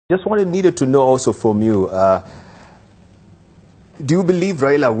Just needed to know also from you, do you believe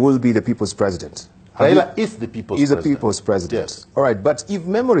Raila will be the people's president? Raila is the people's president. He's the people's president. Yes. All right, but if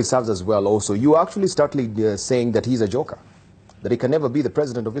memory serves as well also, you actually started saying that he's a joker, that he can never be the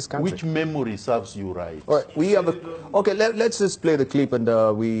president of this country. Which memory serves you right? All right, we have okay, let's just play the clip and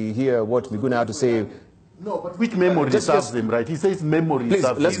we hear what we're going to have to say. No, but which memory serves him right? He says memory please,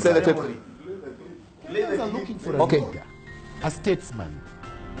 serves let's play the clip. Kenyans are looking for a leader, a statesman,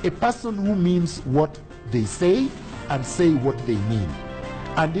 a person who means what they say and say what they mean.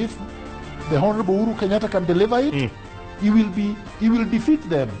 And if the Honorable Uhuru Kenyatta can deliver it, he will defeat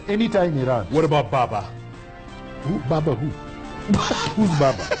them anytime he runs. What about Baba? Who? Baba who? Who's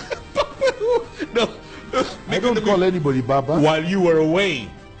Baba? No. I don't call anybody Baba. While you were away,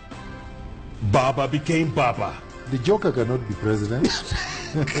 Baba became Baba. The Joker cannot be president.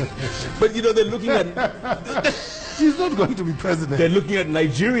 But you know, they're looking at... He's not going to be president. They're looking at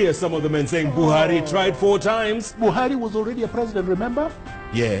Nigeria, some of the men saying Buhari tried 4 times. Buhari was already a president, remember?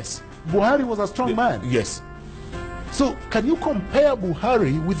 Yes. Buhari was a strong man. Yes. So can you compare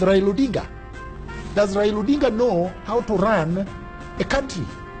Buhari with Raila Odinga? Does Raila Odinga know how to run a country?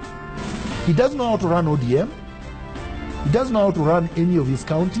 He doesn't know how to run ODM. He doesn't know how to run any of his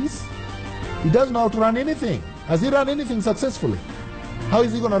counties. He doesn't know how to run anything. Has he run anything successfully? How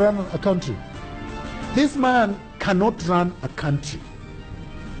is he going to run a country? This man cannot run a country.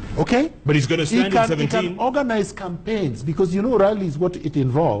 Okay? But he's going to stand in 17. He can organize campaigns, because you know rallies, what it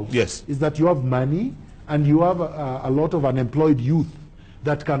involves is that you have money and you have a lot of unemployed youth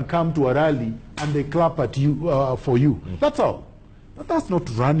that can come to a rally and they clap at you for you. That's all. But that's not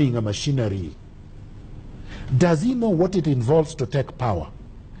running a machinery. Does he know what it involves to take power?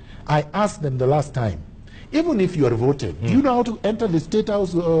 I asked them the last time, even if you are voted, do you know how to enter the State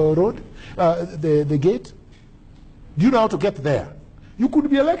House road, the gate? Do you know how to get there? You could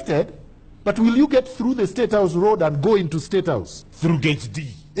be elected, but will you get through the State House road and go into State House? Through gate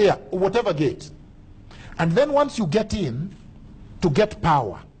D. Yeah, whatever gate. And then once you get in, to get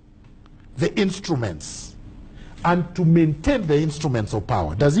power, the instruments, and to maintain the instruments of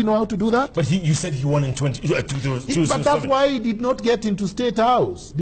power. Does he know how to do that? But you said he won in 20... But that's why he did not get into State House.